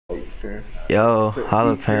fair. Yo,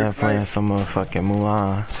 Harlepin playing some motherfucking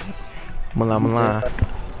Mulan. Mulan.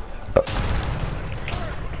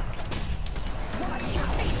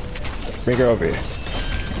 Bring her over here.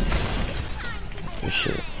 Oh,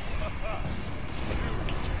 shit.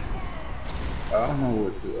 I don't know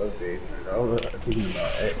what to update. I was thinking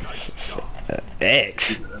about X.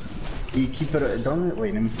 X? You keep it, don't,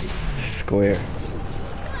 wait, let me see. Square.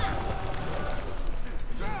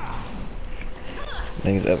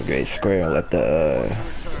 Niggas upgrade square and let the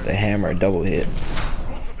hammer double hit.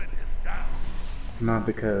 Not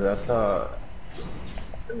because I thought.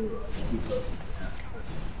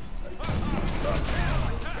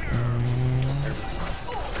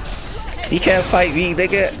 He can't fight me,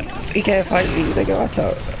 nigga. He can't fight me, nigga. Watch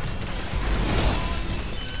out.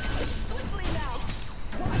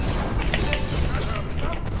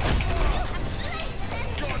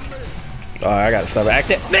 Oh, I gotta stop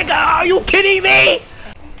acting. Nigga, are you kidding me?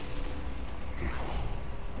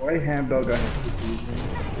 Why hand dog got his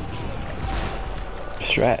 2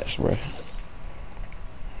 Strats, bro.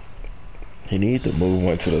 He needs to move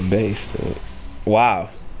one to the base, dude. Wow.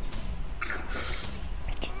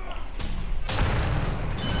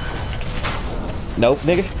 Nope,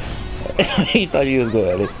 nigga. He thought he was good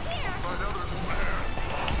at it.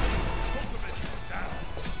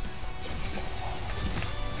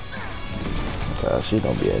 She's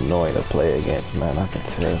gonna be annoying to play against, man. I can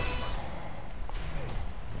tell.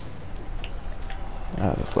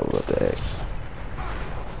 I'll just level up the X.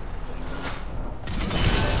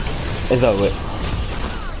 It's over with.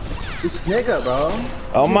 This nigga, bro.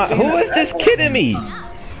 Oh my, who is this kidding me?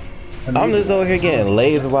 I'm just over here getting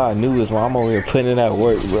lazy while I knew this while I'm over here putting in that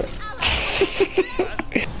work, bro.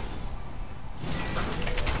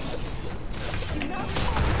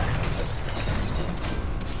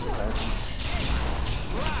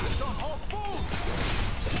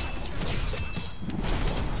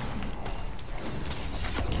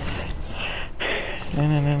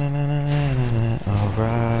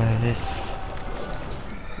 Alright,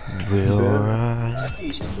 we'll ride. I think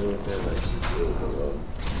you should go with that, like you did below.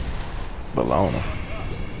 Bologna.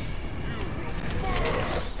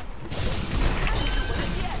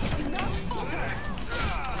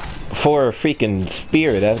 For a freaking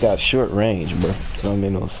spear that's got short range, bro. Don't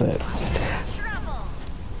make no sense.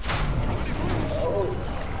 Oh,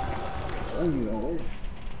 telling you don't work.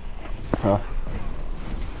 Huh?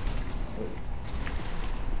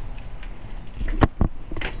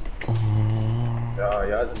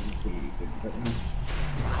 Y'all just keep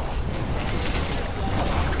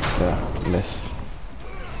Yeah, miss.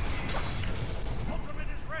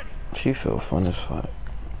 She feel fun as fuck.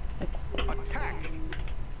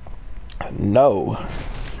 No.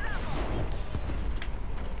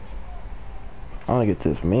 I wanna get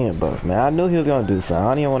this man buff, man. I knew he was gonna do something. I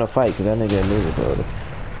don't even wanna fight because that nigga knew it, brother.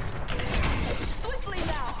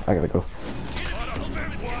 I gotta go.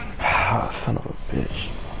 Ah, son of a bitch.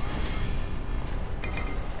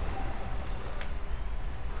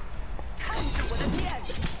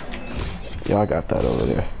 Y'all got that over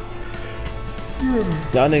there.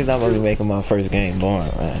 Y'all niggas not gonna be making my first game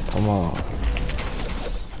boring, man. Come on.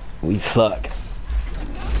 We suck.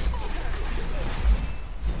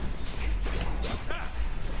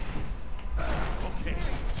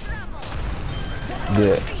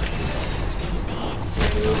 Good.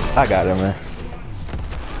 I got it, man.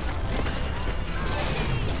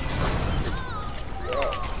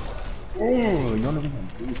 Oh, none of them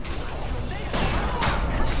have boost.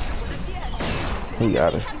 He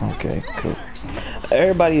got it. Okay, cool.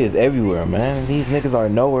 Everybody is everywhere, man. These niggas are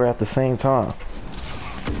nowhere at the same time.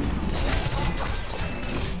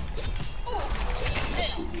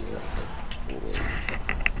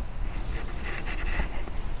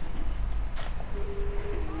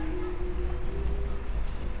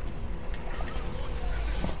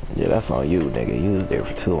 Yeah, that's on you, nigga. You was there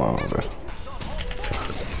for too long, bro.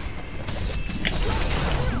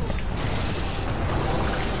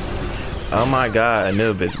 Oh my god,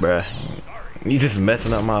 Anubis, bruh. You just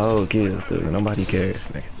messing up my whole kills, dude. Nobody cares,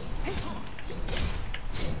 nigga.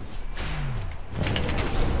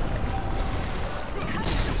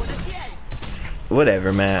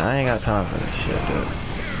 Whatever, man. I ain't got time for this shit,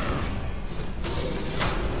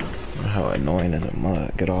 dude. How annoying is a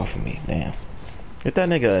mud. Get off of me, damn. Get that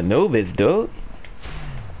nigga Anubis, dude.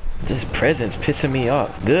 This presence pissing me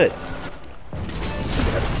off. Good.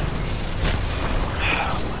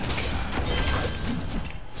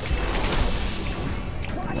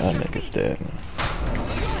 That nigga's dead.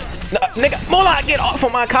 No, nigga, Mulan, get off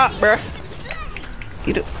of my cock, bruh.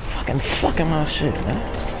 You do fucking sucking my shit, man.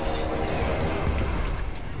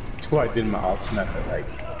 That's why I did my ultimate at the right.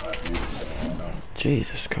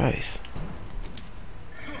 Jesus Christ.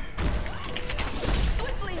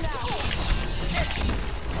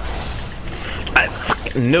 I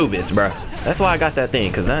fucking knew this, bro. That's why I got that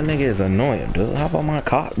thing, cause that nigga is annoying, dude. How about my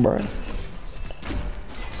cock, bro?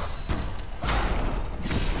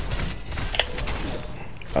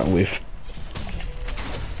 I whiffed.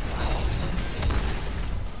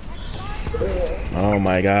 Oh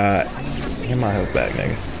my god. Get my health back,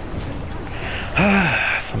 nigga.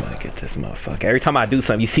 Somebody get this motherfucker. Every time I do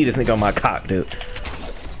something, you see this nigga on my cock, dude.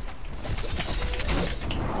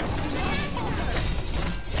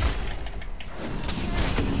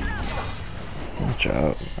 Watch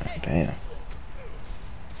out. Damn.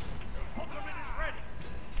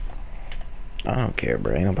 I don't care,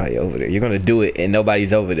 bro. Ain't nobody over there. You're gonna do it and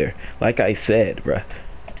nobody's over there. Like I said, bro.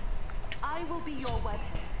 I will be your weapon.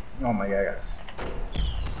 Oh my god, guys.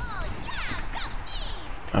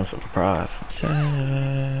 I'm so surprised.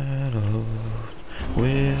 Shadows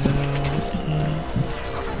will.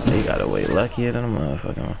 They got away luckier than a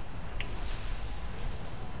motherfucker.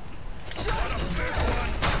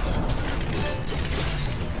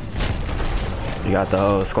 You got the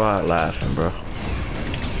whole squad laughing, bro.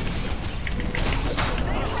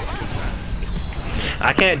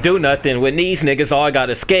 I can't do nothing with these niggas. All I got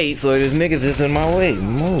escape, so this niggas is in my way.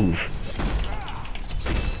 Move.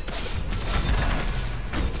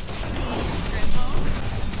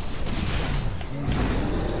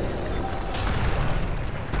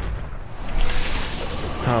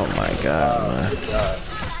 Oh my god, man.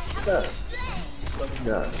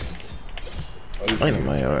 Ain't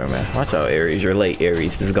nobody over, man. Watch out, Aries. You're late,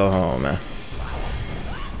 Aries. Just go home, man.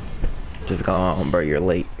 Just go home, bro. You're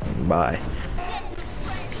late. Bye.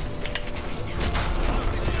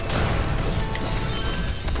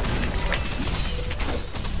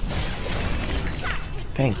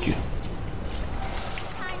 Thank you.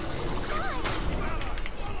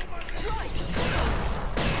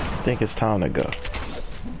 I think it's time to go.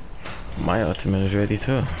 My ultimate is ready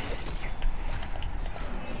too.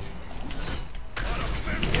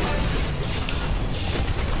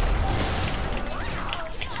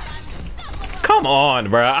 Come on,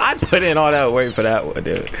 bro. I put in all that work for that one,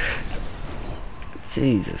 dude.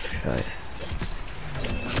 Jesus Christ.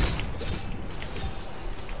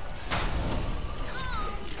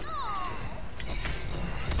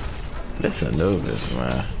 This Anubis,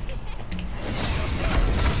 man.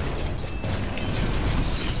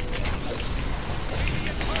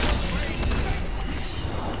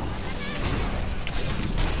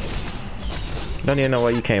 Don't even know why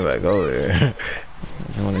you came back over there.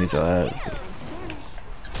 I want to eat your ass.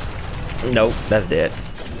 Nope, that's dead.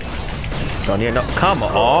 Don't even know. Come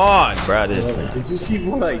on, bro. Did you see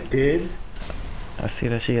what I did? I see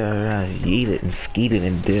that she yeeted and skeeted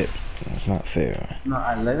and dipped. That's not fair. No,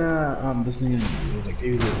 I let her, this nigga, it was like,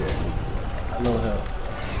 hey, look there. I know how.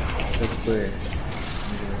 Let's play.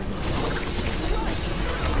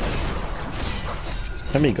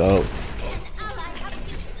 Let me go.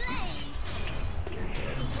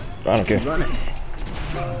 I don't care. Running.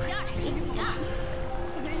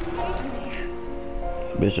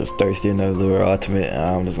 Bitch was thirsty enough to do her ultimate, and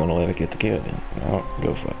I'm just gonna let her get the kill then. I'll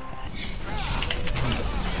go for it.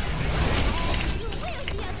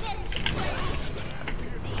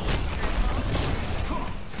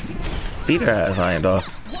 Beat her ass, Iron Dog.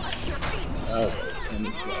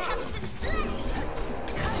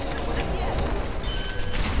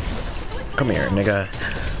 Come here, nigga.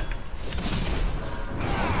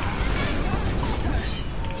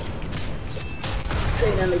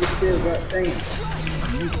 Dang, that nigga still got dang.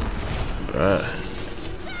 Bruh.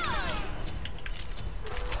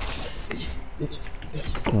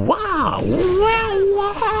 Wow!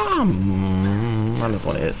 Wow! I just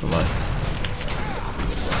wanna hit somebody.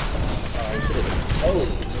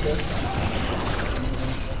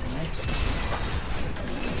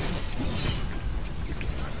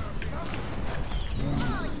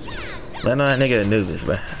 Let that nigga Anubis,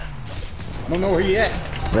 man. I don't know where he at.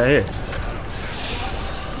 Right here.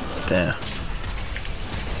 Damn.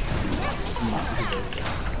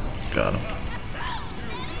 Got him.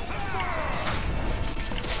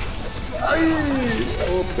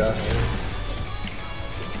 Oh god.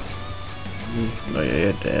 Oh yeah,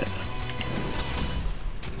 you're dead.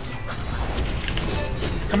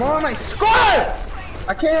 Come on, I scored!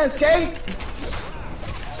 I can't escape!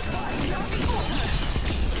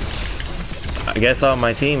 I guess all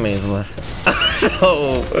my teammates left.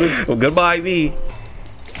 So, well, goodbye, me.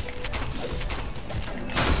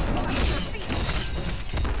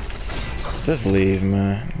 Just leave,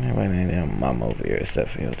 man. Nobody ain't damn mom over here except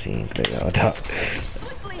for your team. They all talk.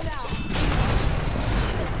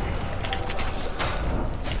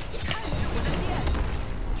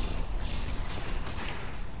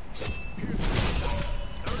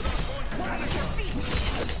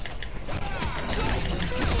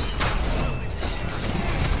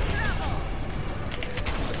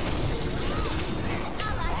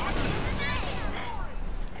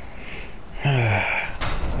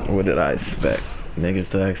 What did I expect?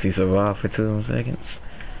 Niggas to actually survive for 2 seconds?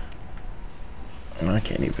 I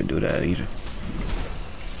can't even do that either.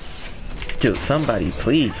 Dude, somebody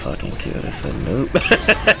please fucking kill this noob.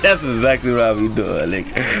 That's exactly what I be doing,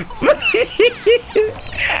 nigga. Like,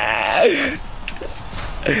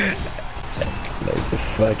 just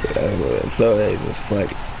fuck it. I'm so hey, just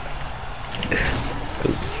fuck it.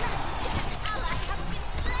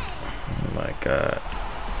 Oh my god.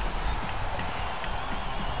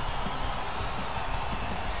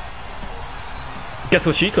 Guess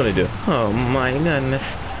what she's gonna do? Oh my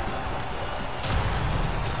goodness.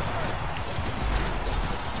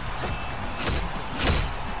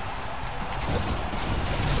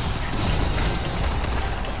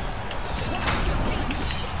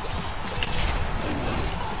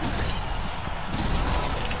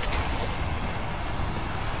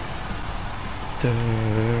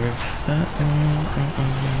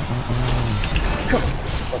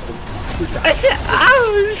 I said,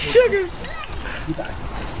 oh, sugar.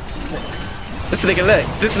 This nigga leg.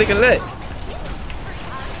 This nigga leg.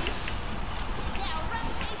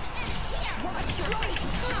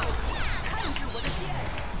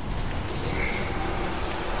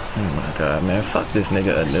 Oh my god, man. Fuck this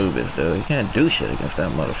nigga Anubis, dude. You can't do shit against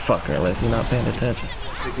that motherfucker unless you're not paying attention.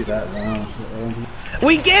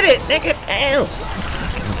 We get it, nigga. Damn. I'm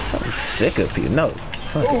so sick of you. No.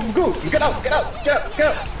 Oh, go. Get out. Get out. Get out.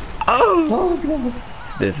 Get out. Oh.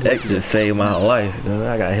 This X just saved my life.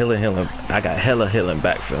 I got hella healing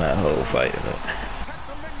back from that whole fight.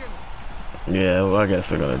 Yeah, well, I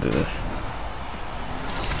guess we're gonna do this.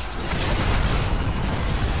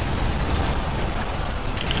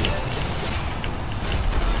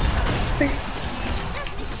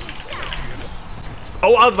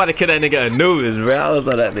 Oh, I was about to kill that nigga Anubis, bro. I was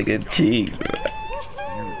on that nigga cheese, bro.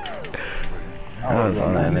 I was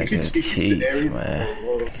on that nigga cheese, man.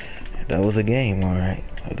 That was a game, alright.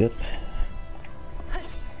 A good.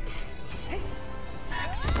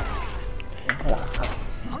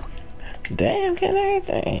 Damn, get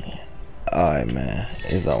everything. Alright, man.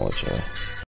 It's on with you.